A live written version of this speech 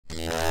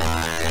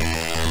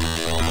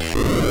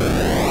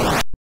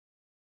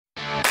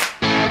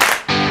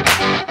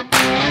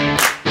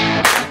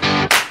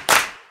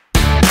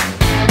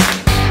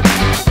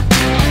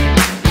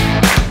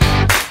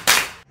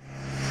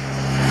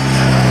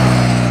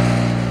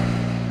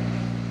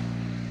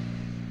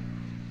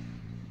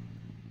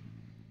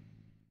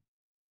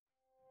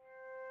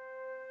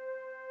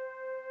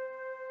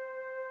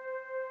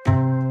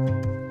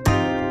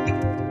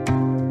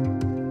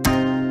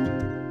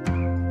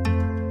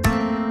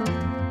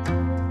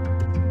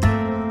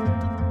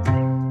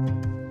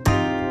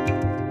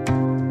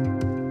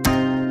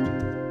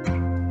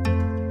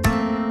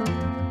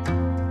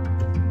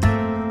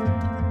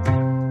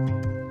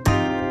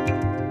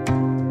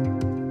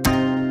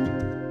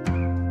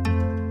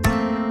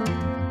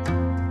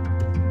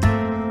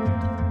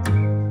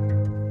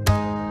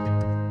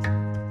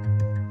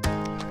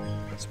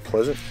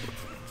Pleasant,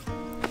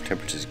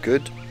 temperature's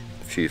good,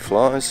 a few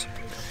flies.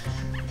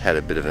 Had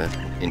a bit of an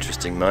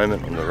interesting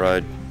moment on the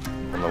road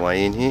on the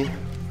way in here.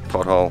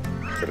 Pothole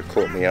that have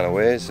caught me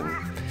unawares and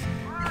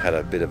had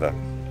a bit of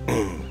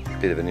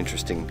an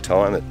interesting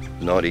time at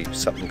 90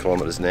 something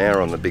kilometres an hour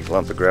on the big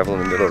lump of gravel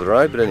in the middle of the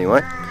road, but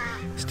anyway,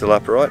 still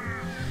upright.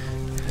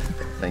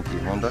 Thank you,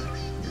 Honda,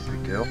 you're a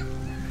good girl.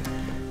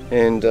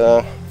 And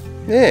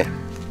yeah,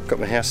 got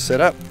my house set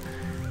up,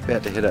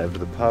 about to head over to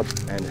the pub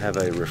and have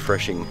a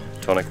refreshing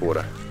tonic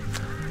water.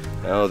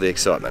 Oh, the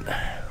excitement.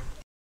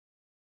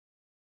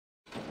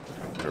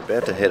 We're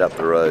about to head up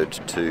the road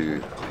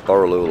to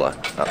Borroloola,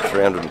 up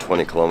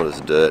 320 kilometres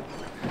of dirt,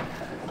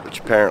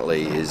 which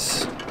apparently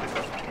is,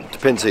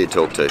 depends who you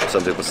talk to.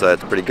 Some people say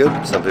it's pretty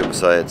good, some people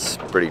say it's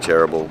pretty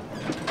terrible,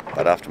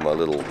 but after my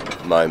little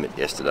moment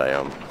yesterday,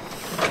 I'm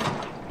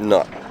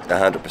not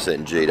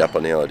 100% G'd up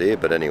on the idea,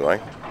 but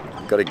anyway,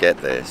 I've got to get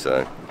there,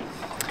 so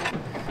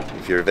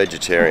if you're a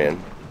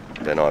vegetarian,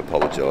 then I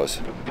apologise.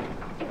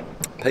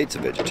 Pete's a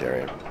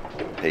vegetarian.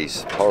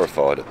 He's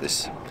horrified at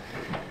this.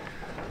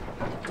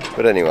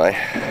 But anyway,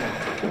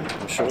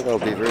 I'm sure they'll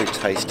be very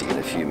tasty in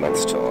a few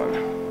months'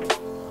 time.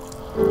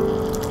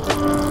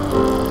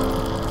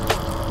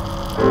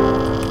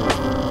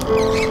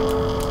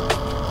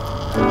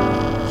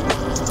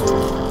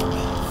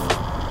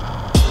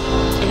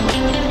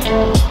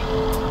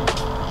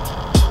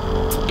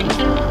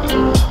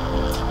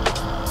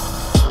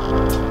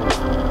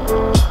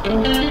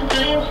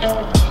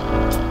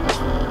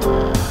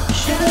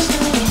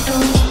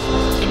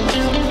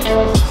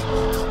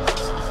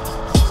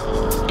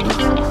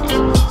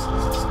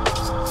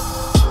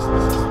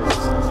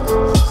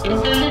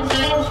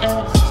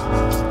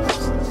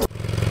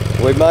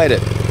 We've made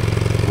it.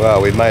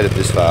 Well, we've made it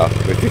this far.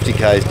 We're 50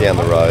 k's down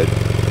the road.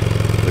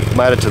 We've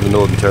made it to the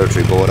Northern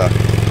Territory border.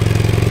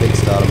 Big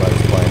starter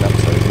motor's playing up,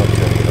 so he's not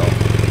turning it on.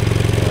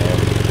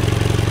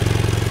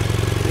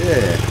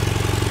 Yeah,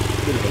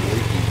 bit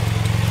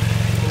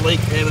of a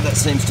leak there, but that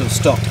seems to have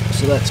stopped,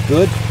 so that's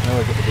good. Now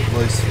we've got a bit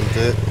loose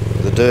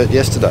in the dirt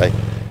yesterday.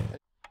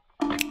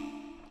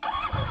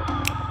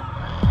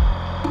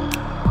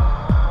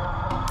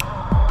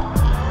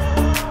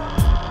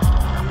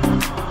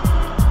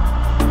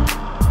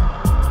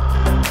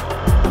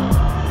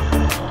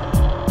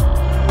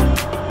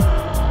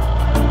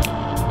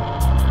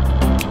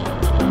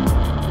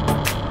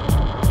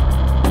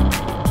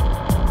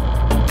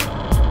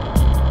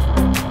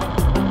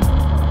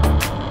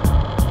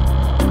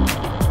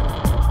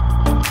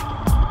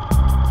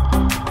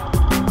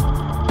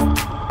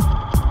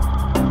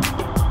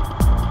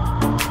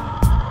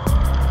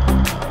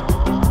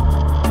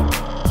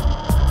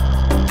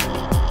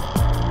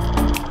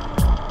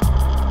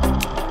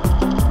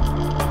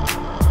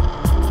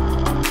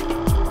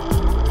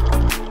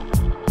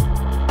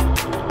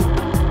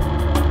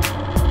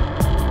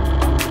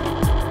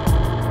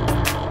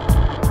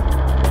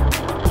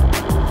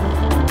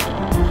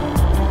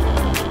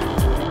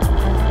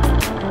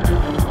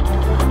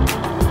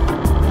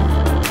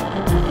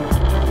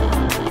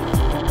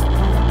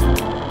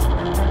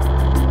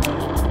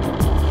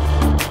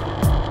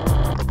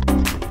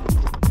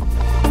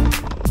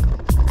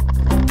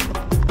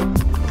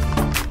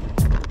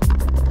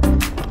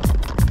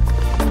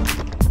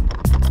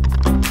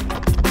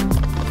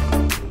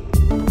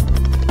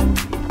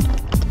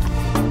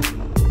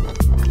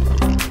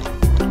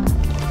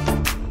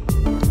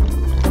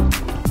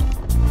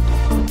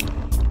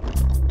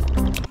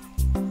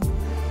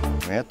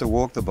 We had to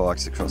walk the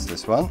bikes across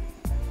this one.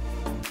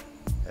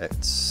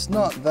 It's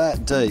not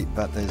that deep,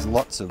 but there's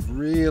lots of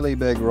really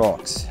big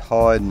rocks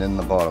hiding in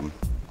the bottom.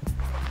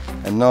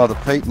 And neither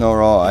Pete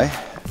nor I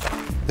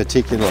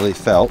particularly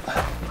felt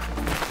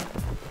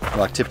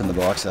like tipping the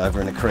bikes over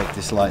in a creek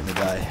this late in the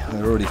day.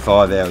 We're already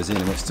 5 hours in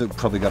and we've still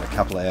probably got a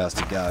couple of hours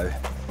to go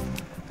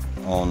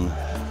on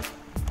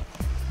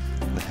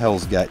the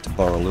Hell's Gate to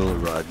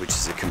Borroloola road, which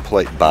is a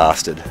complete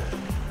bastard.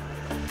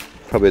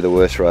 Probably the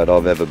worst road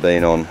I've ever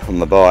been on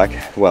the bike.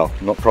 Well,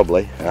 not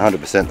probably,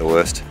 100% the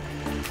worst.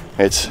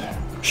 It's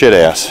shit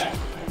house.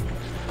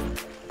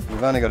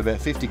 We've only got about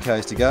 50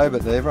 k's to go,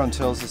 but everyone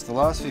tells us the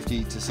last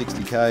 50 to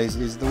 60 k's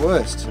is the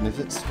worst. And if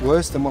it's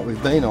worse than what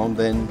we've been on,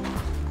 then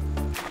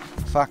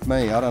fuck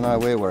me, I don't know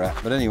where we're at.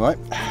 But anyway,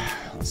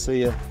 I'll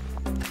see you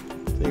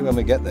when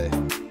we get there.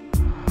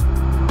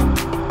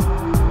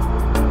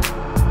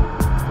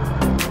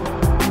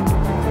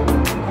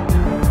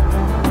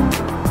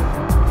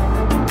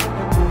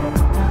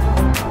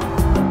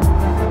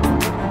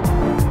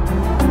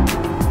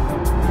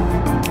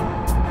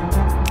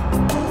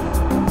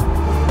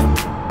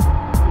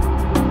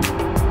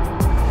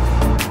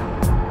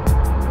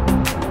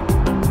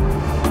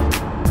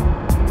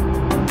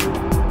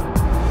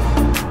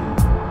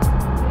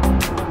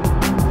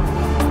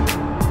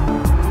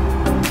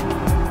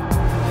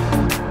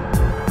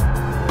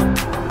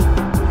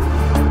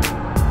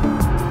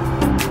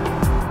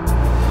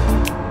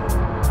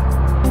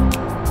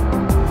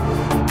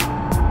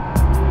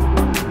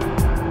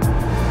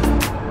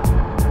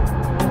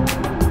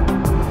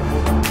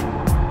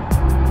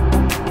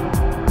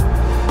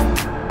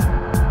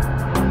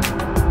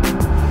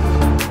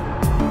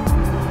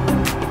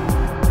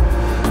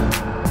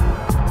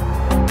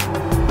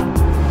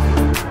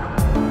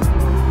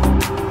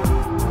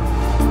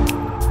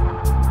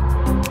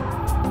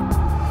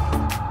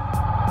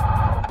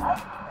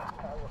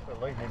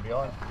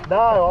 No,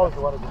 I was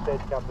the one who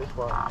said to come this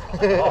way.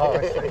 Oh,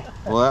 I see.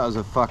 Well, that was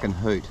a fucking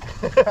hoot.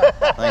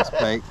 Thanks,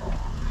 Pete.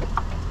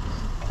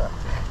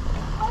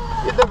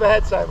 You've never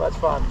had so much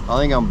fun. I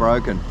think I'm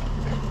broken.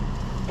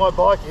 My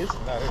bike is.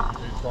 No,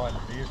 who's buying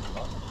the beers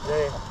tonight?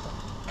 Yeah.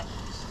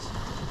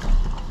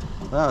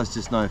 That was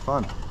just no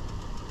fun.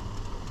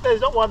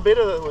 There's not one bit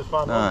of it that was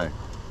fun. No.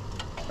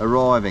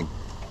 Arriving.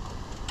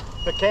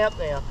 The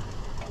countdown.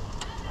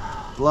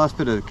 The last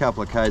bit of a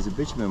couple of k's of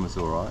bitumen was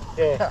alright.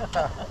 Yeah.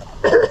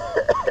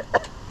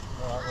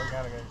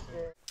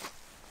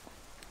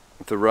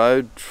 The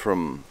road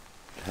from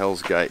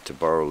Hell's Gate to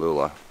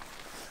Borroloola,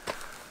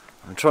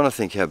 I'm trying to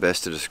think how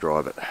best to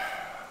describe it.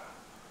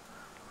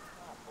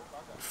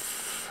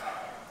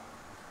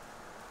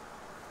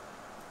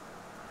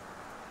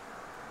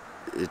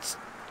 It's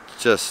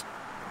just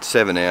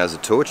 7 hours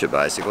of torture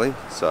basically.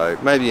 So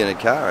maybe in a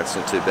car it's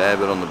not too bad,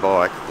 but on the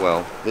bike,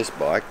 well, this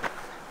bike,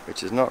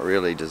 which is not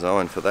really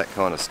designed for that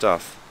kind of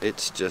stuff,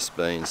 it's just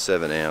been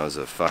 7 hours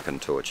of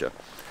fucking torture.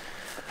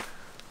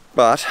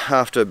 But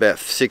after about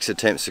 6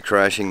 attempts of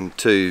crashing,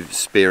 2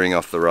 spearing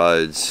off the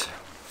roads,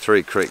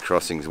 3 creek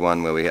crossings,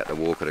 1 where we had to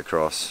walk it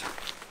across,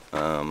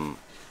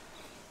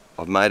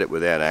 I've made it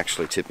without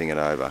actually tipping it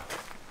over.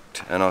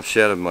 And I've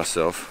shouted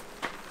myself,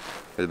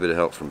 with a bit of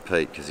help from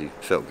Pete, because he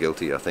felt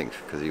guilty, I think,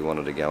 because he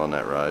wanted to go on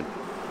that road,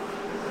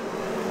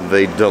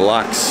 the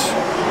deluxe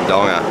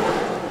donger.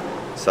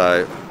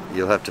 So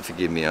you'll have to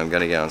forgive me, I'm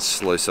going to go and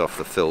sluice off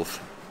the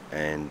filth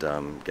and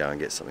go and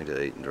get something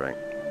to eat and drink.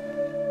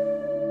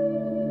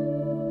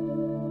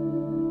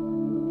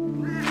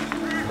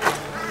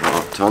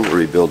 Time to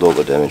rebuild all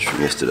the damage from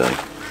yesterday,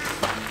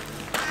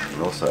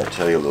 and also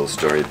tell you a little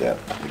story about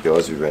the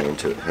guys we ran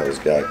into at Hell's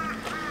Gate.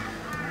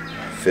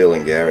 Phil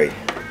and Gary.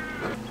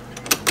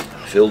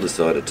 Phil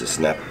decided to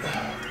snap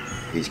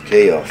his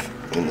key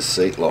off in the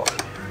seat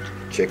lock,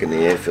 checking the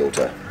air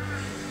filter.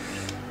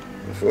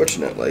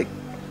 Unfortunately,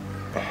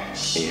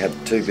 he had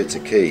 2 bits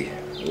of key,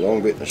 a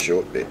long bit and a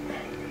short bit.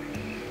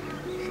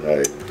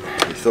 So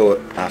he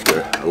thought,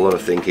 after a lot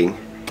of thinking,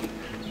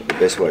 that the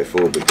best way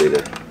forward would be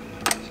to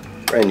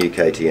brand new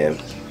KTM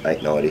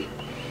 890.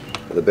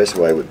 But the best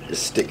way would be to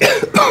stick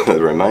the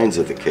remains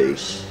of the key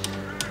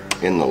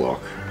in the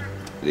lock,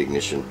 the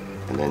ignition,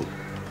 and then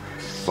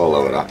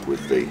follow it up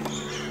with the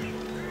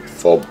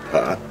fob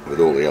part with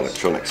all the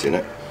electronics in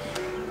it,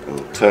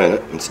 and turn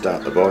it and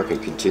start the bike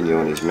and continue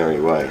on his merry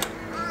way.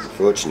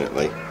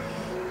 Unfortunately,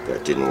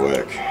 that didn't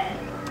work.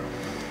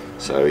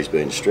 So he's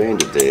been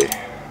stranded there,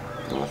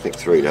 and I think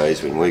 3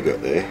 days when we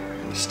got there.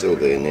 He's still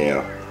there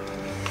now.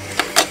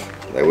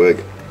 They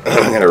were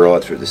going to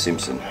ride through the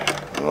Simpson.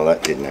 Well,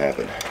 that didn't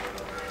happen.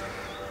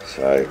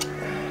 So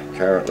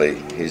currently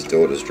his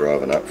daughter's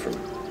driving up from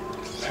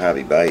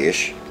Harvey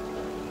Bay-ish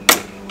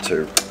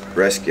to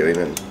rescue him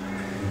and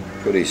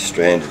put his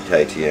stranded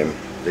KTM,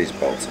 these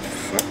bolts are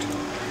fucked,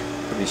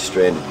 put his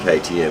stranded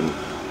KTM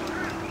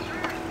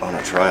on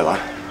a trailer,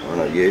 on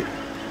a ute,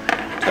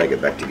 take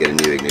it back to get a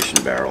new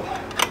ignition barrel.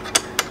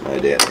 No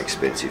doubt an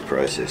expensive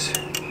process,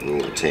 with all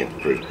the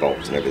tamper-proof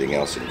bolts and everything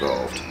else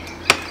involved.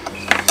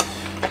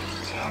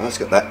 Let's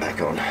get that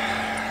back on.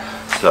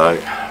 So,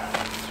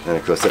 and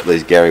of course that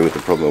leaves Gary with the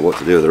problem of what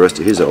to do with the rest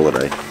of his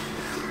holiday.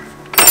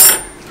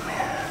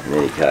 In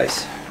any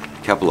case,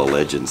 a couple of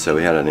legends, so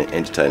we had an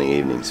entertaining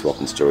evening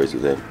swapping stories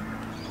with them.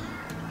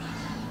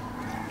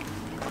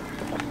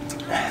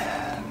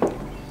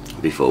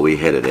 Before we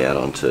headed out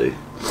onto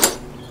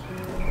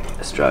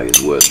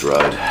Australia's worst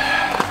road,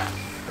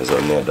 as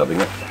I'm now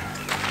dubbing it.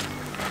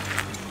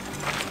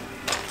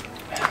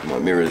 My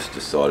mirrors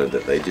decided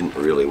that they didn't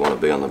really want to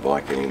be on the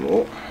bike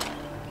anymore.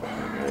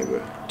 They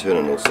were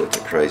turning all sorts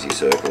of crazy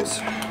circles,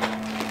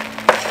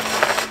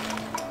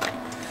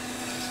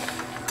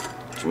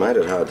 which made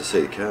it hard to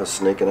see the cars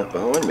sneaking up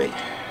behind me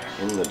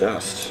in the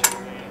dust.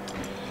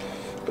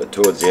 But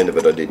towards the end of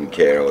it I didn't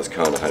care, I was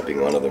kind of hoping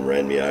one of them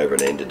ran me over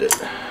and ended it.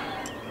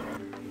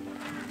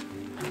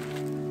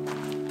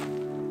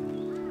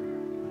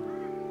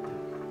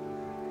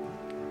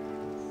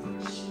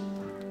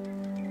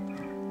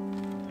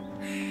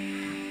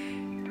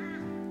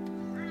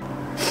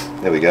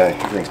 There we go,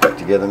 everything's back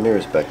together,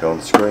 mirrors back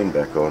on, screen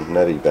back on,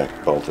 navy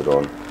back bolted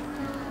on.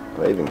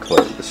 I even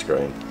cleaned the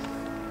screen.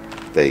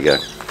 There you go.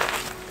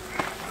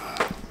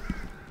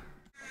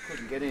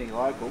 Couldn't get any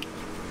local.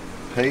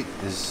 Pete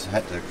has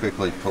had to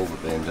quickly pull the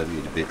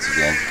BMW to bits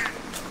again.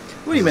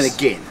 What do you mean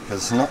again?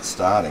 Because it's not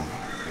starting.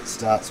 It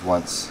starts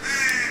once,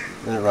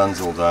 then it runs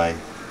all day,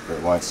 but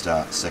it won't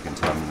start second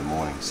time in the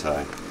morning. So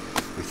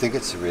we think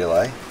it's a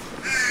relay.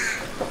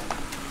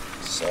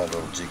 So a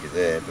little jigger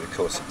there, but of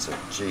course it's a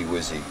gee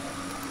whizzy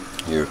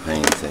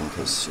European thing,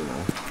 because you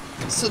know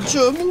the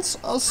Germans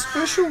are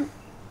special.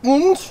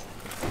 And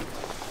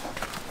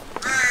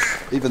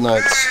even though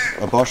it's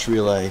a Bosch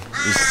relay is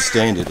the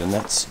standard, and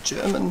that's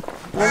German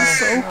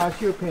also.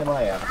 It's European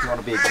layout, if you want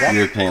to be exact.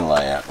 European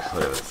layout,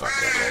 whatever the fuck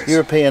that means.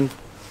 European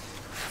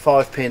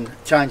 5-pin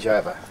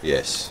changeover.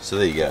 Yes, so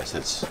there you go. So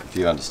it's, if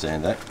you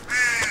understand that,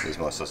 there's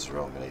my sausage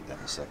roll. I'm going to eat that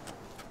in a sec.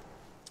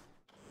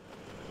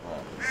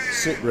 Right.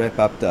 Sit rep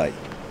update.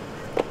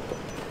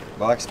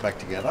 Bike's back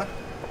together.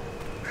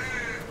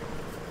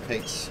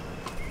 Pete's,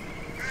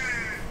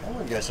 I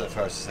wouldn't go so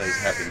far as to say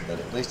he's happy, but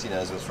at least he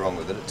knows what's wrong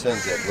with it. It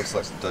turns out it looks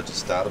like the Dodge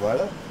starter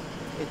motor.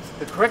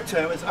 The correct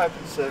term is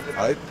open circuit.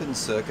 Open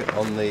circuit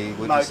on the,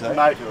 what did you say?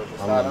 Motor of the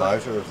starter. On the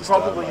motor of the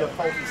starter Probably motor. a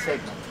faulty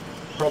segment.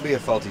 Probably a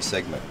faulty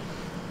segment.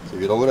 So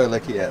if you've got auto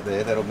lecky out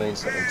there, that'll mean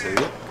something to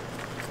you.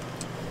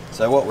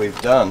 So what we've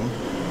done,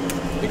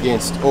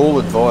 against all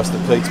advice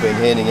that Pete's been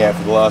handing out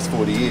for the last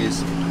 40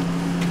 years,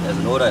 as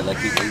an auto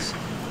lecky, is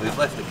we've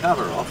left the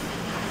cover off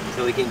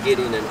so we can get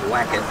in and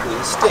whack it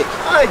with a stick.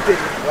 I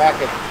didn't whack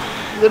it.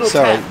 Little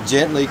tap.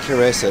 Gently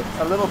caress it.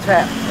 A little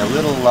tap. A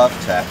little love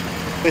tap.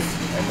 With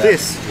and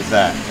this. With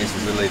that. This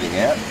is we're leaving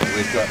out.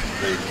 We've got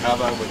the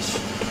cover which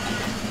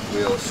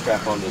we'll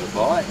strap onto the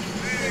bike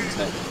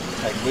and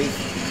take with.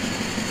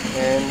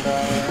 And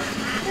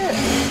yeah.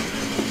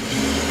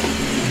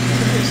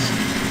 Look at this.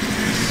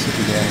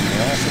 Sitting down in the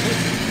arse of it.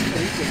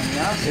 He's in the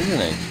arse.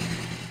 Isn't he?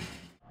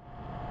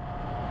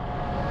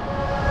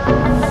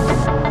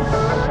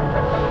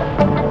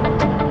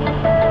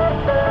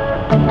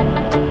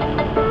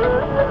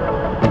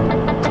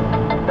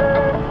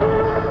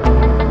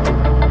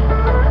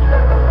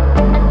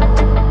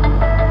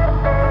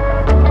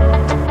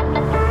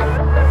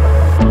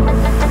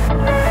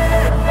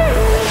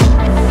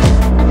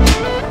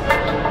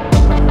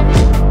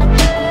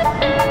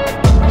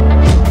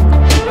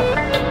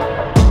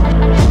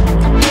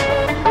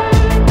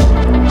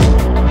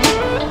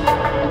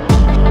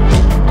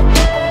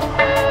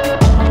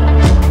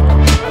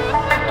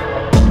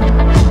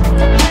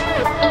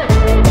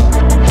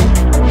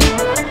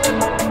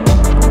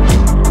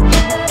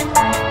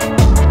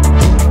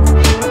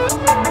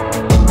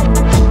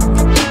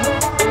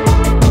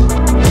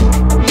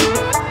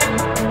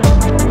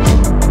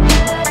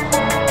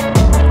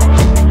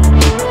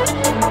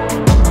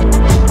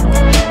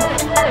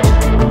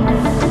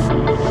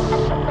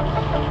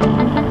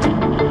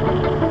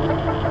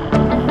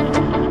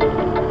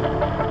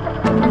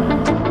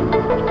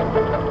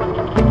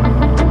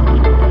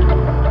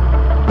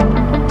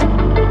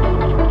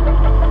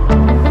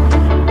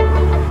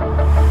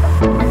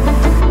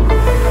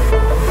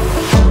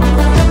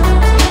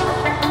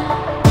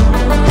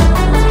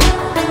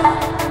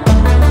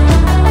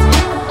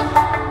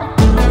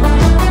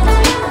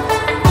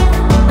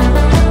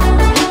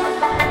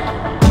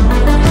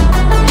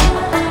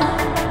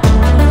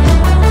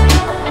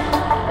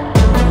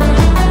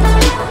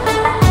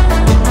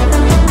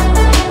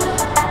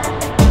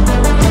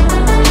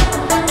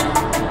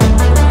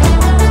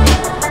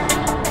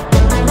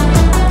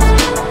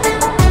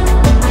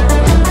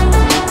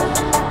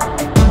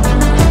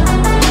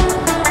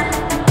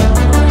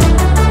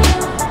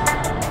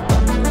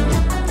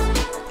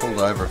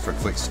 Over for a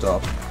quick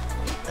stop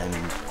and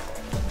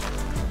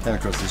came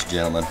across this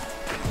gentleman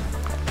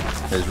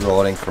who's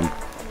riding from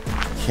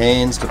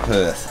Cairns to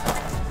Perth.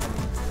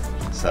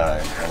 So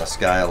on a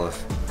scale of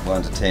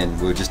 1 to 10,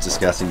 we were just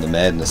discussing the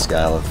madness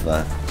scale of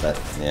that.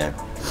 Yeah,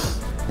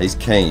 he's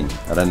keen.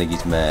 I don't think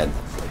he's mad,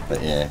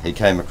 but yeah, he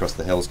came across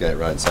the Hell's Gate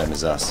Road same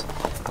as us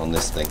on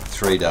this thing,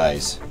 3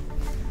 days.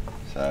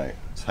 So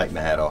take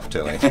my hat off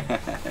to him.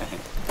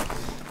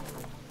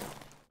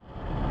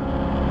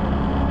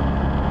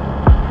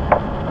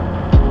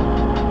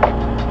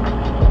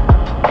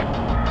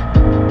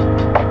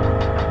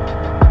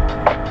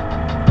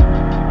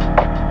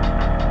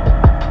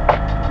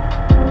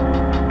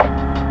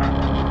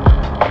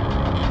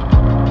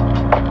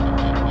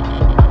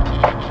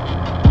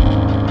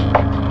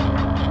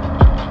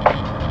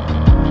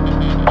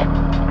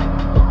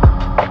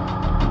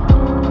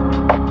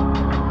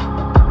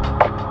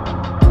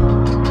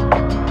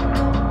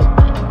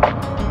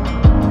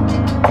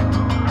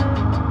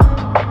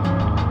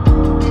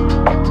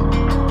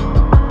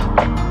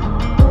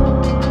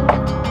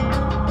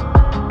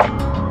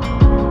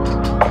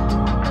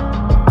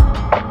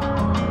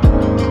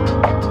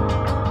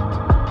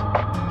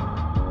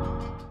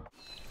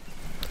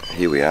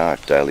 Here we are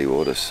at Daily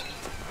Orders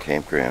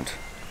campground.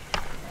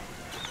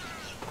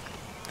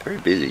 Very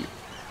busy.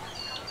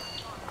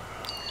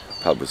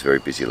 Pub was very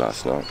busy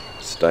last night.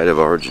 State of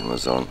Origin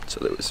was on, so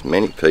there was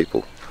many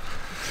people.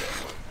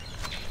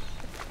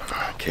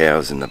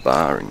 Cows in the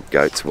bar and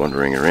goats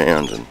wandering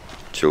around and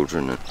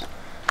children and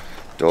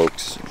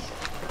dogs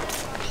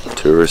and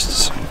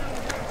tourists.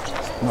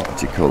 Not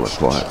what you call a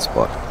quiet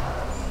spot.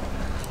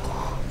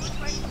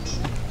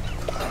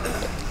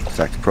 In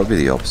fact, probably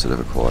the opposite of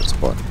a quiet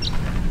spot.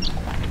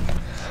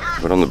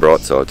 But on the bright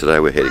side, today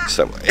we're heading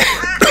somewhere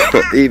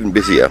even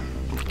busier,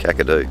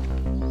 Kakadu.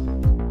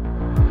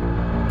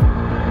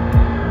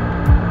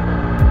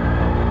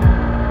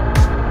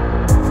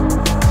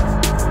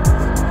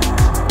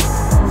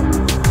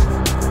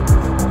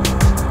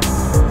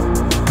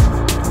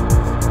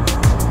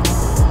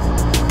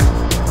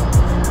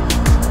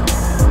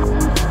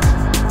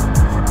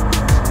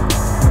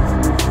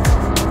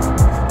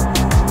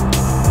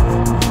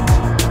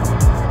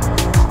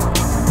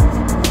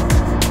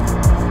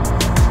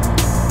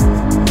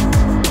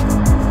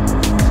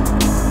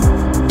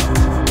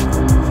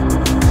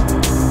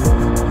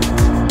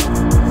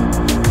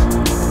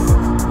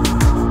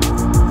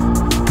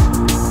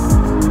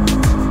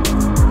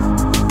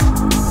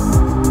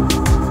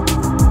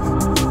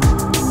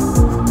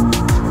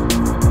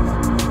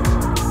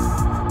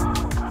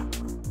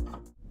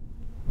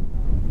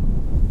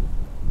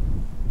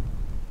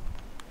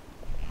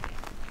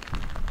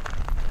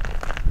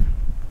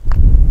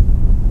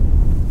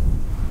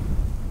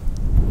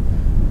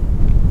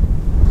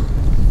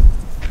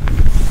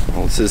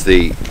 This is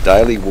the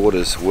Daily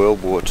Waters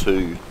World War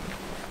II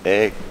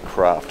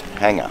aircraft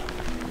hangar.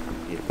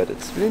 Yeah, but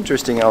it's an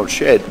interesting old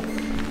shed.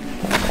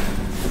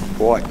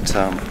 Quite big.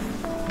 I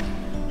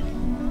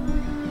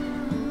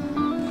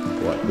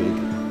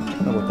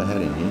don't know what they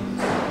had in here.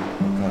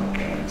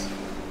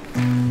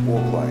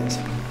 Warplanes.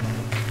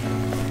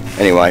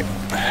 Anyway,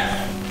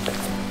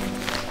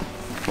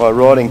 my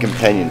riding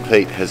companion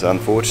Pete has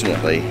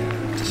unfortunately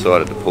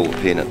decided to pull the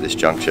pin at this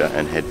juncture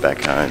and head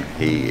back home.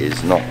 He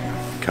is not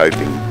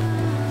coping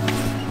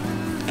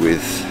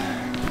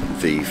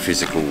with the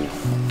physical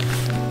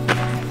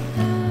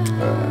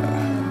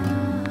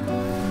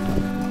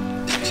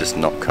just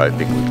not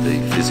coping with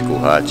the physical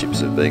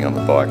hardships of being on the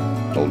bike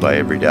all day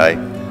every day,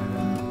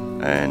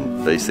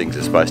 and these things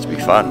are supposed to be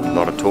fun,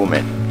 not a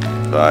torment.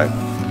 So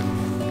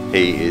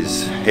he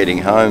is heading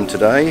home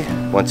today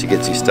once he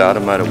gets his starter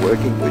motor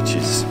working, which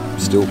is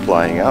still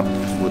playing up,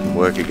 wouldn't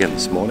work again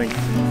this morning.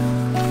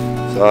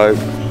 So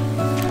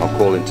I'll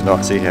call him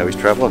tonight, see how he's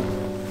travelling.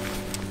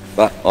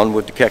 But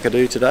onward to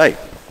Kakadu today.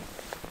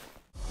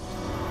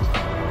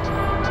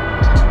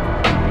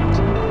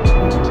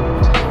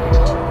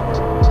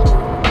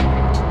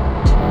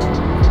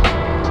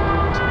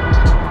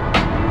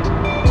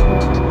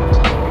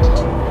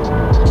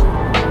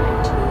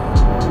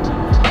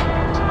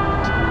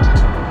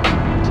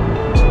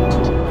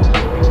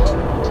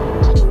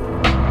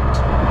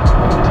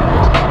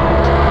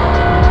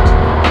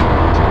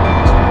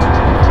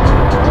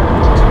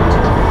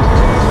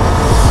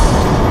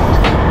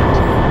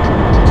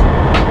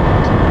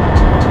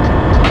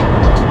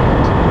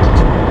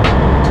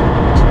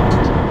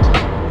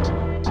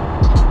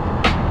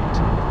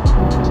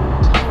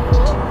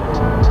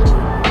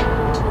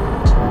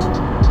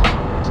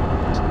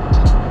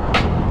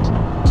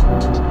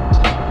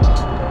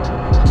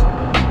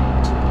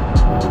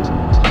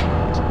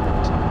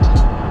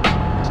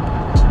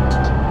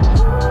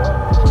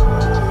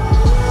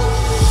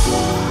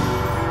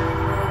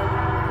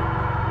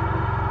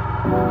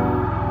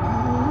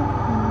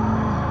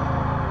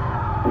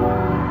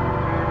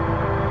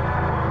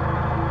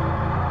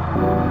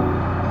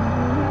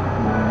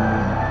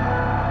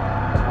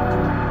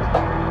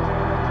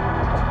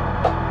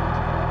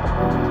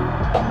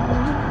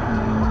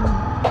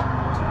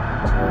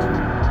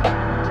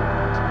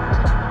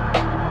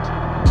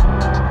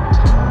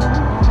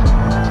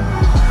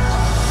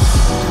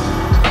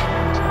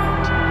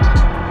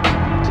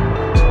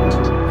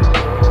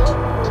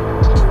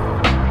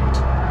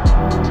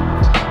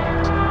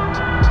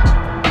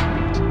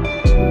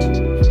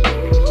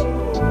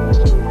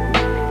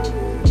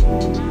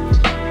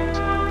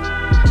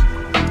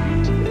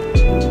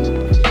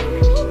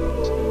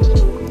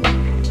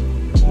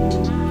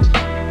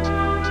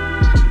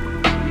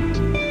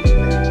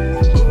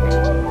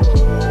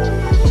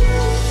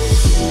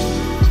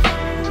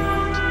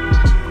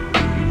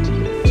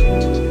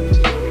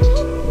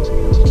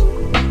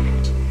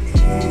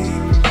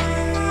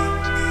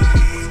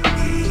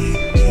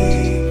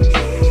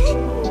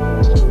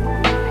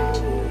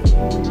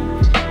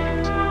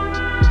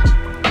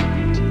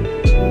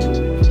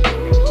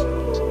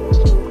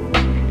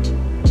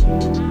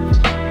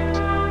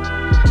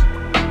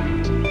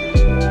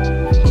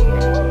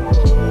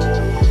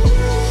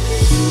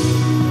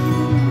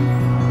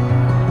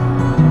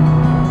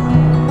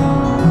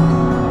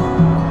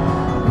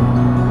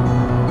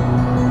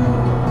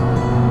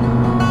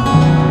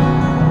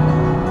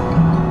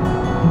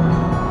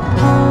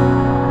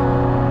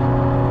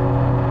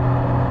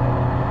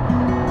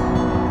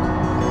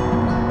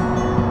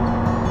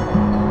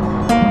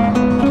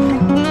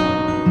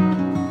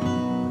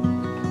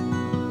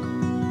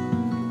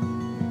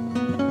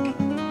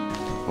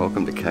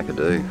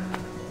 Kakadu.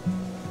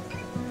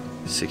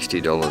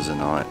 $60 a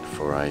night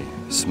for a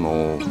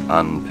small,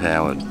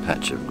 unpowered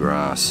patch of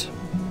grass.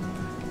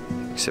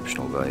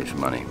 Exceptional value for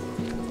money.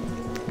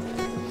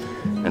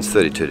 And it's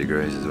 32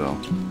 degrees as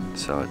well,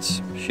 so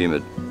it's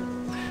humid.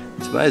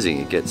 It's amazing,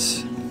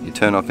 you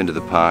turn off into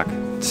the park,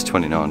 it's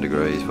 29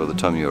 degrees. By the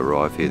time you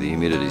arrive here, the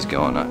humidity's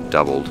gone up,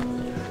 doubled,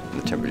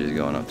 and the temperature's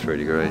gone up 3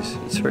 degrees.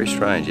 It's very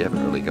strange, you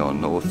haven't really gone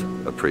north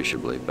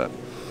appreciably, but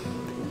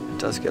it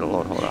does get a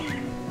lot hotter.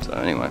 So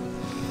anyway,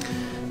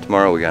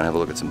 tomorrow we're going to have a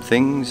look at some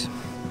things,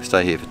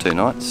 stay here for 2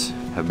 nights,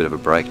 have a bit of a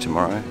break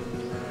tomorrow.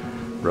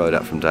 Rode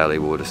up from Daily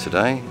Waters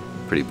today,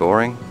 pretty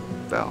boring.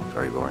 Well,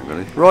 very boring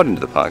really. Ride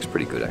into the park's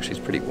pretty good actually,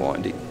 it's pretty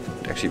windy.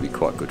 It'd actually be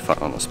quite good fun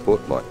on a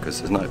sport bike because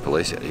there's no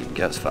police out here, you can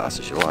go as fast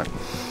as you like.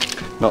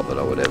 Not that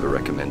I would ever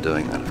recommend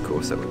doing that, of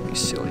course, that would be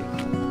silly.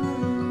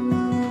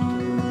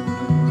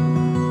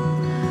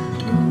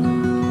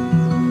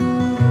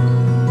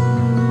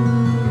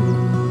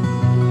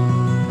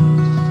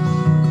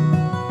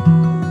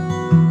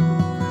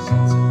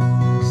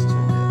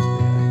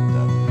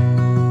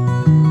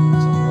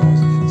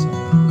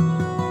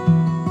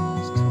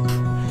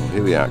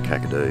 Here we are at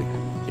Kakadu.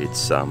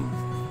 It's a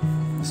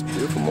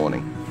beautiful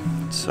morning.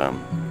 It's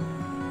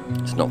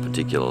not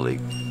particularly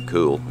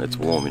cool. It's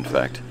warm in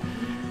fact,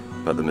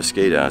 but the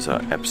mosquitoes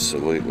are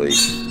absolutely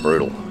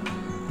brutal.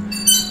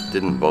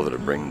 Didn't bother to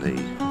bring the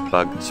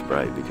bug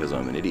spray because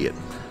I'm an idiot,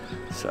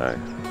 so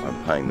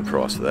I'm paying the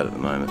price for that at the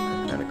moment.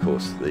 And of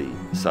course, the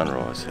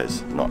sunrise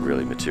has not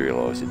really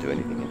materialised into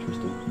anything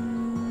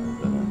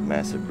interesting.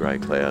 Massive grey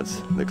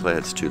clouds. The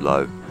cloud's too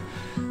low,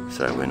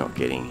 so we're not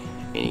getting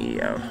any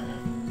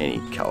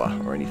colour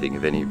or anything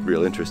of any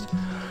real interest.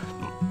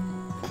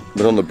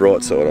 But on the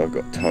bright side, I've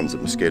got tons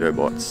of mosquito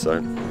bites, so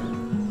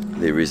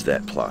there is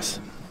that plus.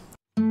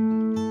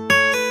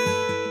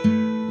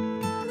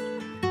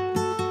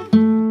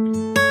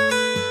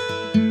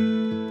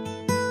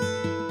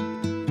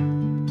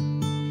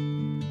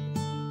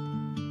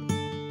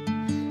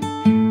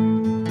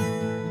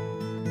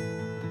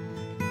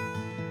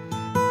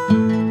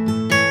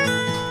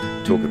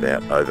 Talk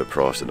about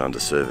overpriced and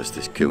underserviced,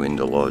 this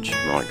Kuinda Lodge,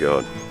 my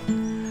God.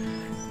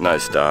 No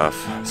staff,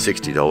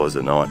 $60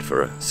 a night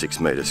for a 6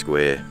 metre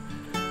square,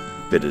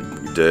 bit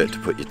of dirt to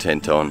put your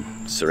tent on,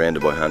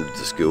 surrounded by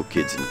hundreds of school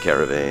kids and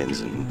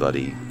caravans and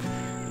bloody,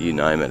 you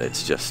name it,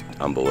 it's just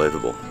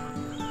unbelievable.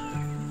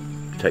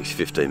 It takes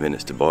 15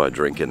 minutes to buy a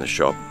drink in the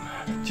shop,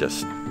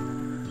 just,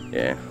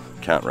 yeah,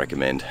 can't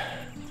recommend.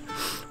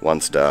 1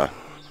 star.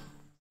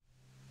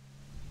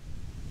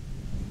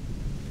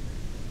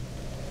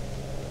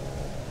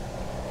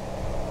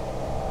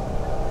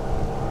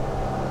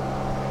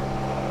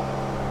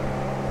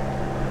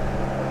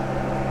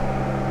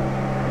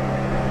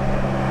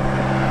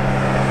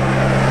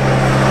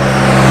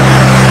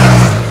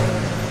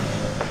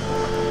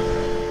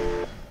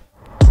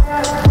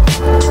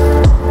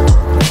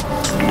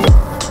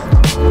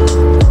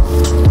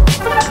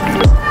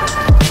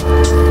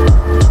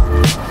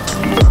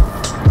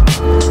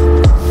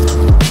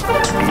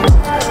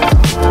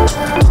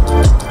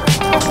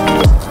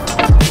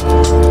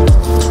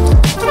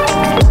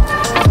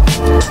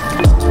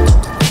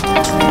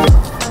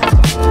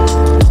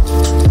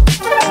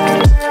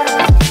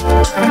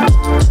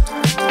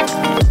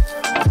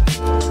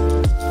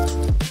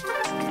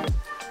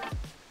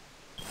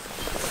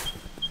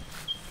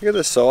 Look at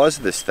the size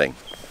of this thing.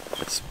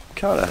 It's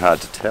kind of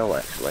hard to tell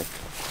actually.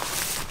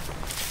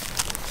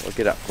 I'll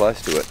get up close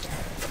to it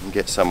and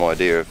get some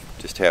idea of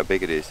just how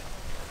big it is.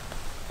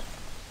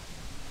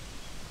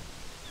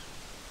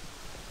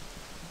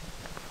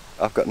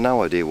 I've got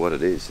no idea what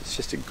it is. It's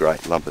just a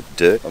great lump of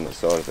dirt on the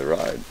side of the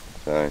road.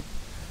 So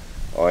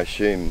I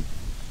assume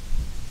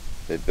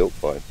they're built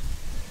by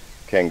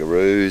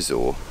kangaroos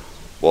or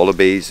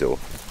wallabies or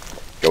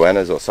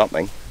goannas or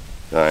something.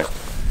 So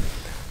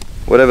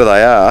whatever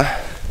they are,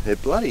 they're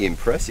bloody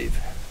impressive.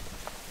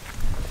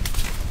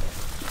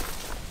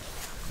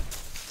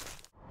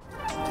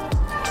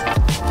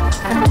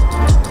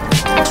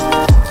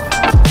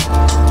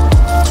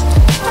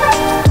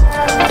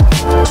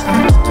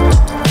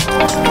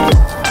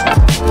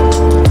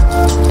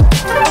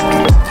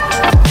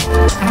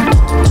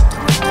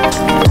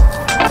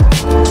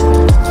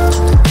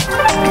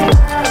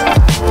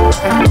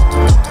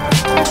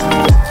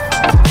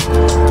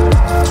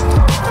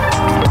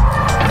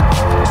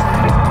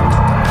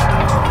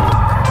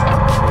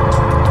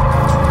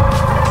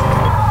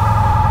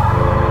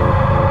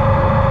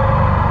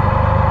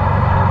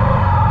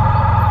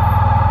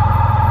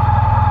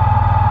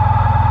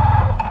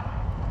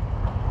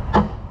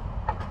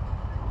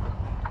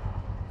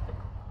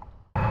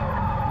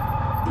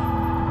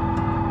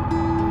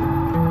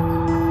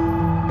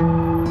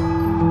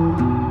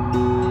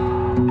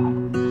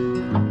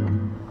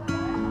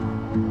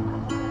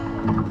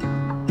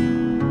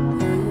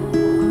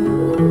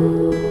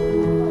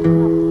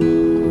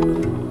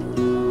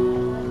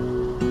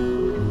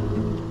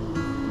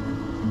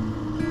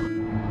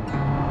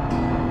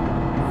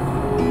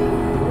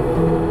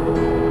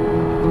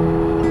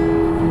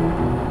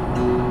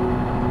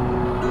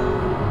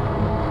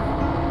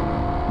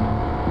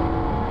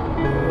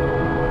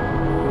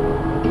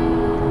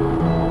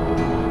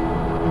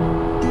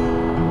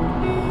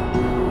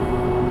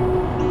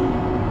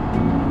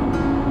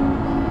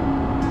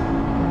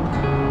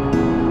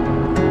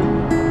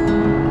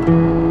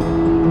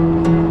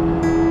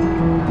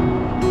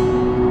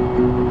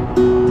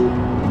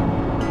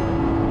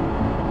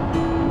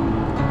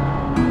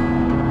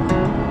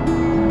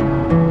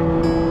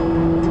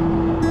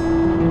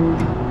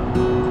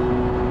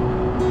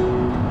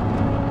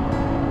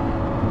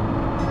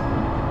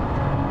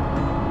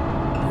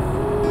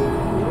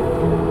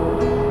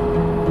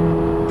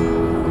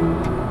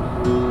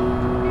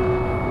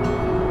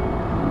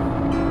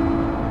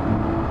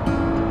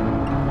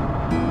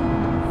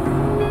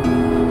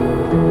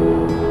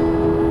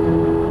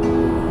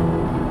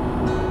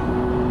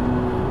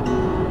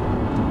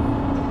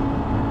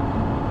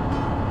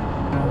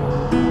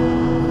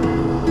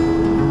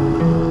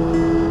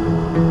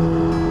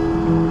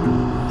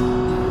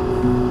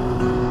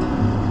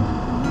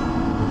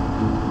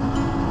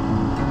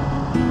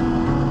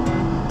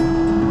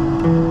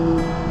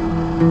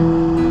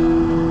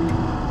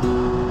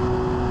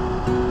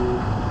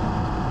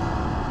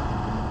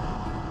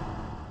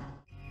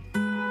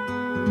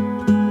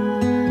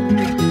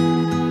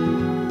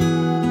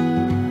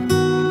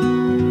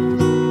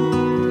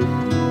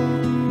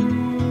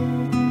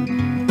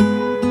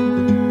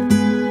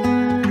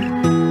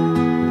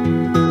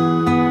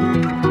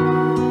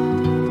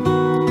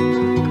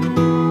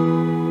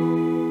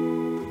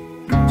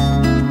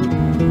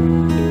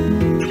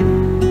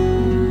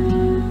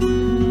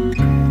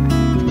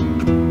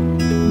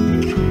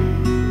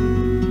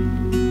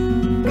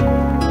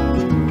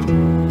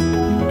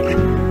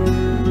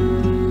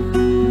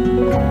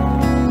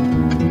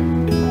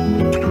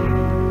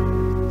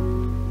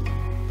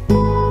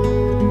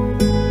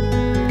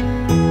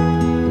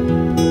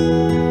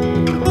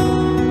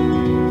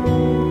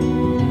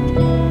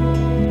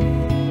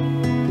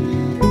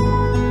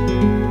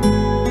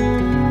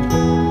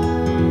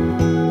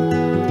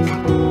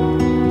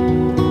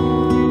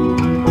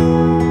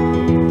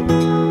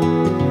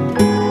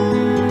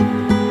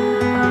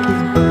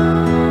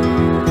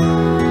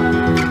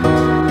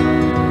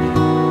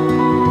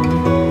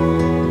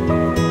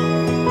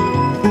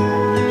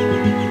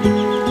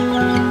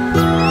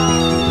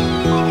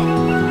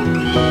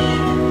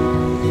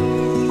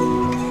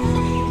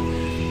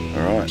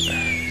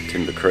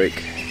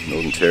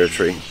 Northern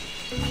Territory.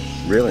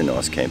 Really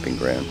nice camping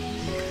ground.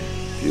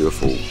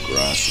 Beautiful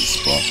grassy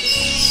spot.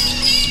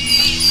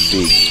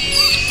 Big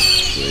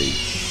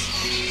trees.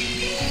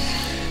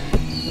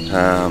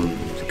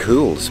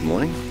 Cool this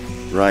morning.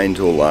 Rained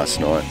all last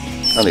night.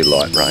 Only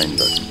light rain,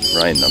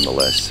 but rain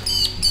nonetheless.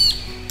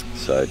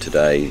 So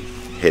today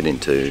head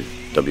into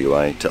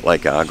WA to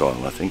Lake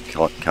Argyle, I think.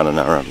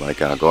 Kununurra,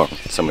 Lake Argyle,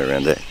 somewhere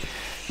around there.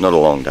 Not a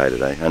long day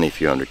today, only a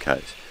few hundred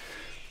k's.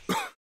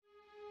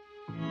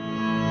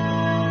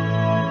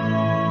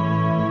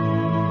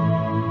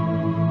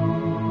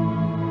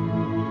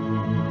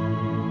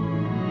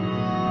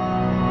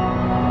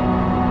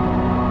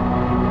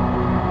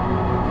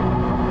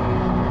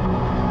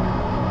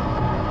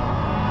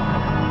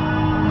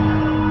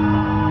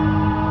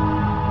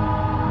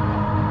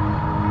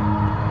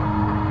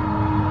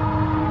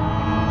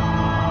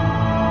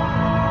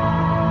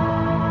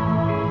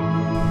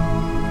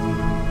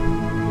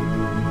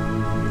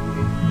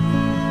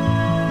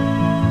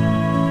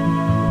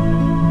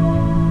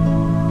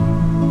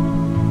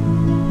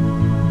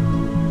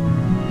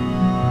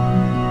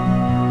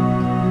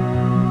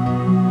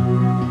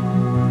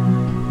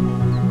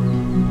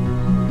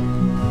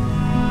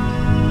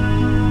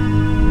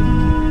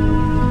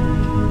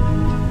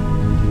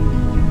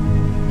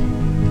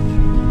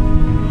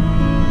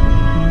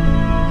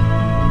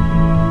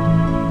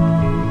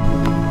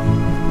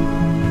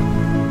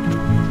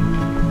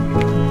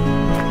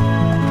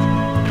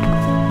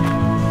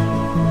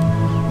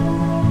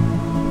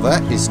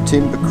 That is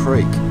Timber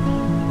Creek,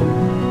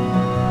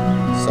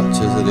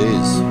 such as it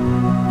is.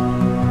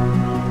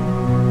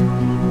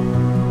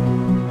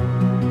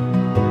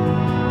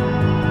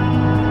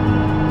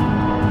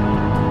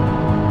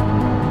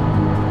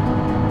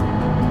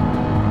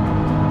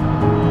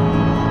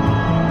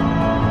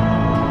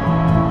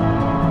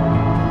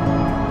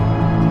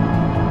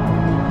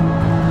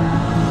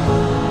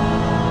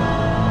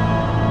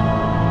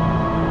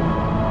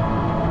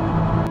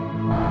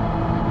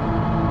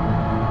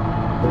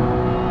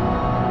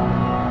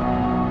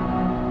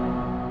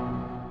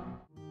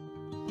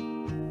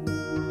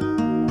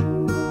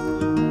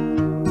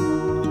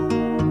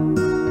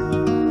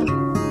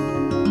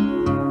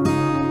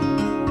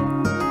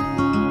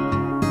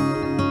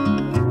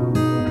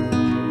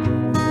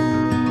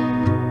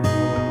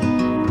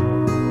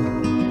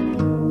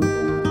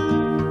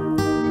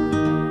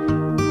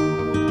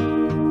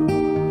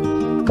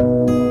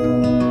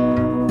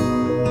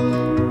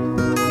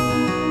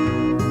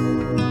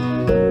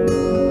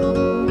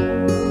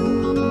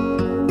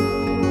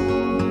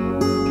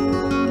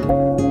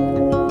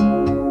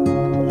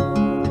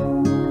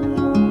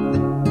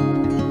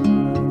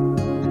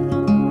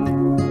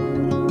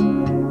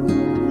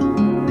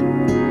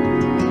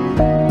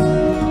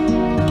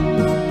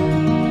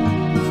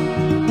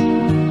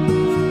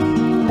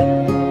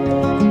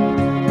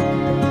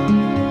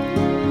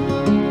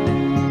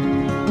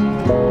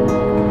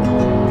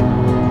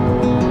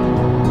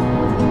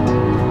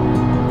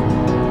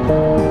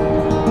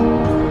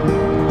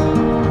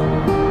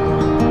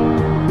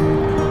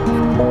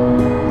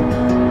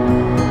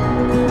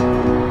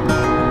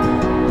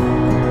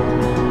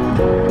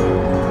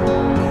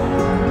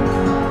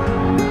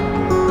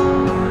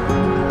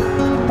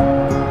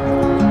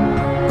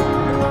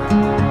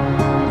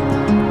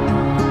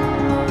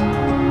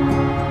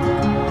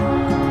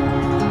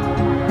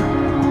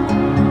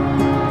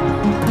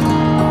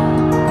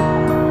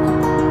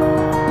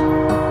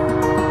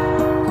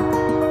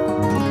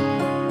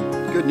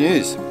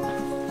 News.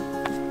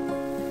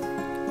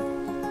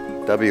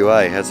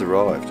 WA has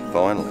arrived,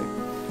 finally.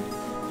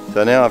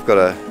 So now I've got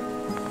to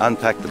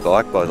unpack the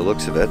bike by the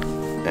looks of it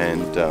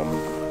and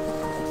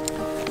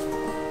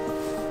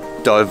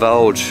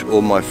divulge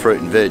all my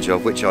fruit and veg,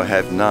 of which I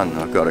have none.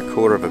 I've got a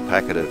quarter of a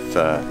packet of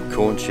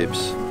corn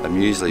chips, a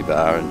muesli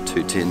bar and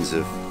 2 tins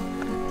of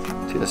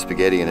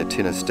spaghetti and a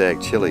tin of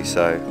stag chili,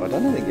 so I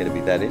don't think you're going to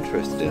be that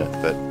interested in it,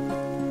 but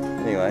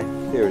anyway,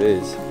 here it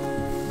is.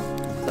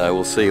 So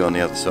we'll see you on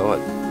the other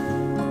side.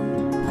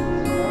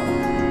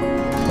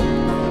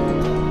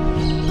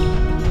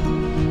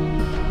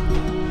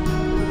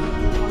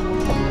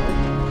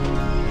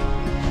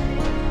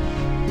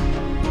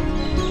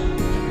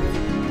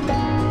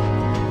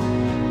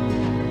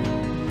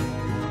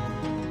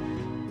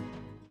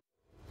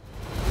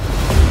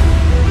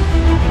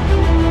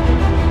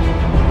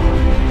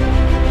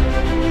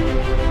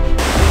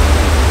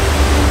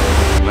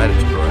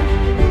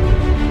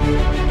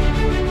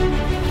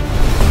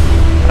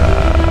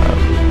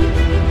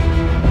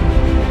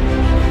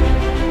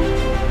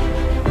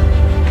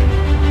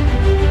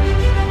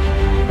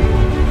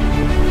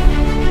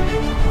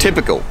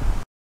 Typical.